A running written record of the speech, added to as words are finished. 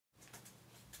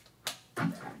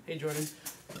Hey Jordan,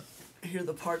 here are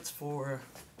the parts for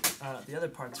the other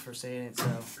parts for saying it. So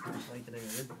I'd like to get a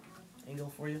good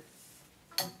angle for you.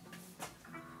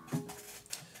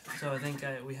 So I think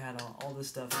we had all this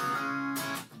stuff.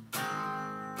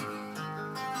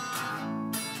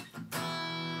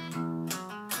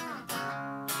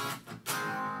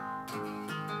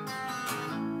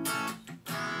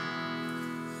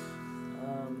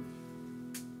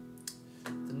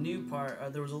 The new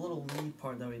part, there was a little lead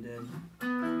part that we did.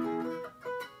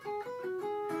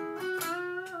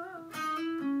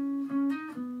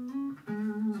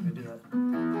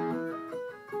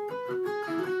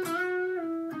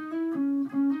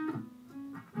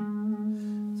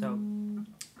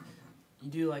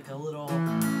 Do like a little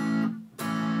kind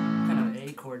of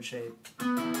A chord shape.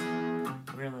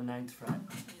 We're on the 9th fret.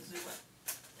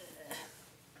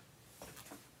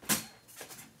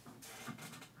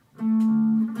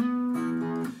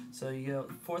 So you go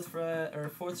 4th fret or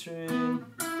 4th string,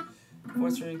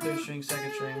 4th string, 3rd string,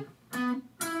 2nd string,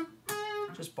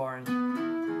 just barring,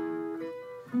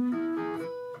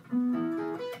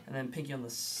 and then pinky on the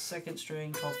 2nd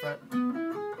string, 12th fret.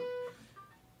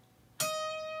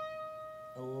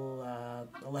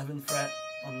 11th fret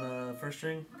on the 1st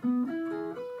string,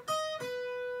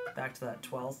 back to that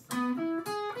 12th, and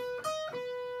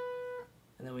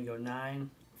then we go 9,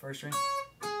 1st string,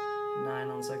 9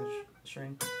 on the 2nd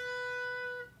string,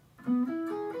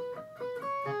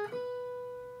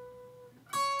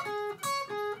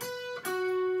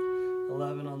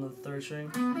 11 on the 3rd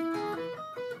string,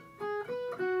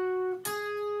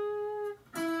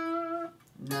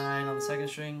 9 on the 2nd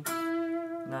string,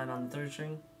 9 on the 3rd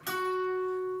string,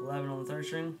 11 on the 3rd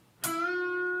string,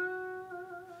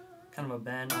 kind of a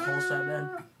bend, a whole step bend,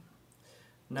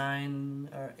 9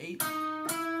 or 8, 8,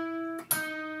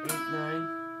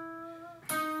 9.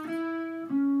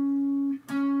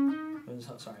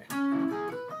 Sorry.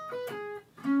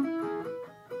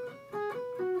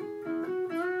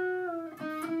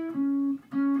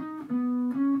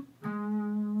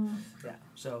 Yeah,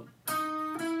 so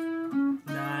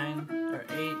 9 or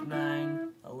 8,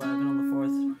 9, 11 on the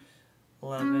 4th,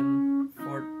 11,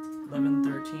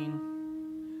 13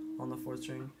 on the 4th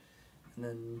string, and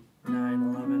then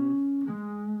 9,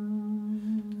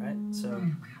 11. Right, so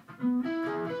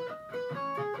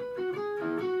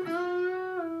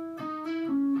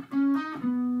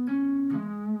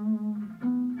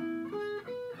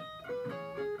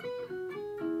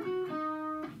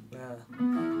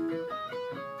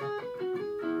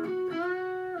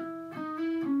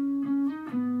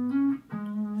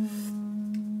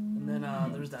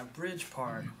there's that bridge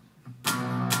part.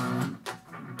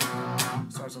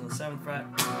 Starts on the 7th fret.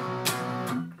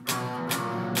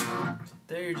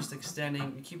 There you're just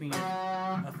extending, you're keeping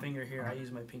a finger here. I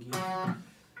use my pinky.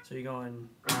 So you're going,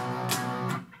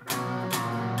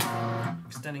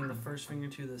 extending the 1st finger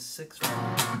to the 6th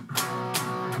fret.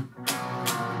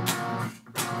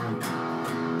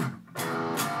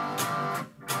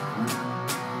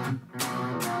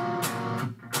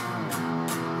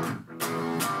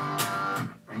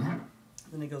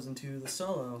 Then it goes into the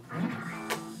solo.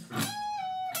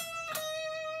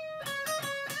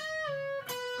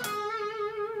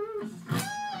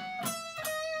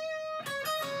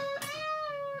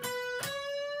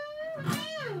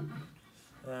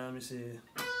 Let me see.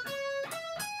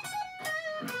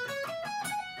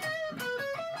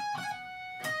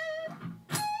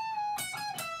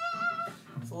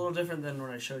 It's a little different than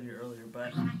what I showed you earlier,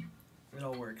 but it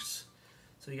all works.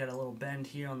 So you got a little bend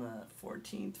here on the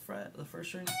 14th fret of the 1st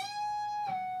string,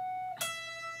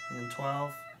 and then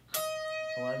 12,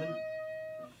 11,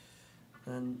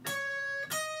 then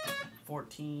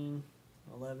 14,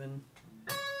 11,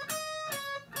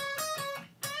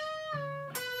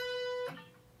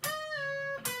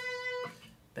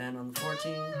 bend on the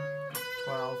 14,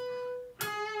 12,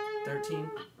 13,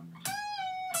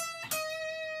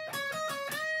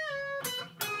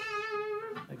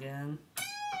 again,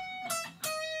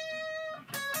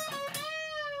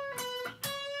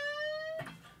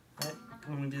 right.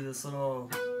 I'm going to do this little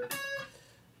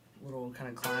kind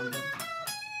of climb.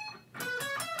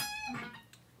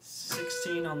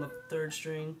 16 on the 3rd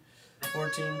string,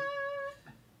 14,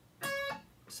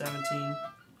 17,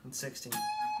 and 16.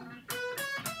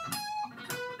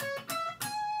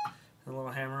 A little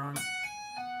hammer on.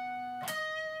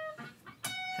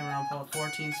 Hammer on, pull up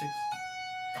 14,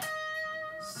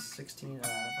 16,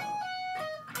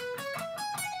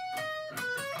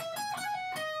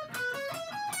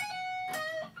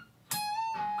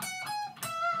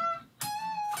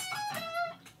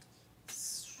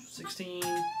 16,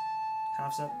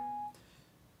 half step,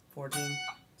 14,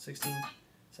 16,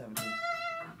 17.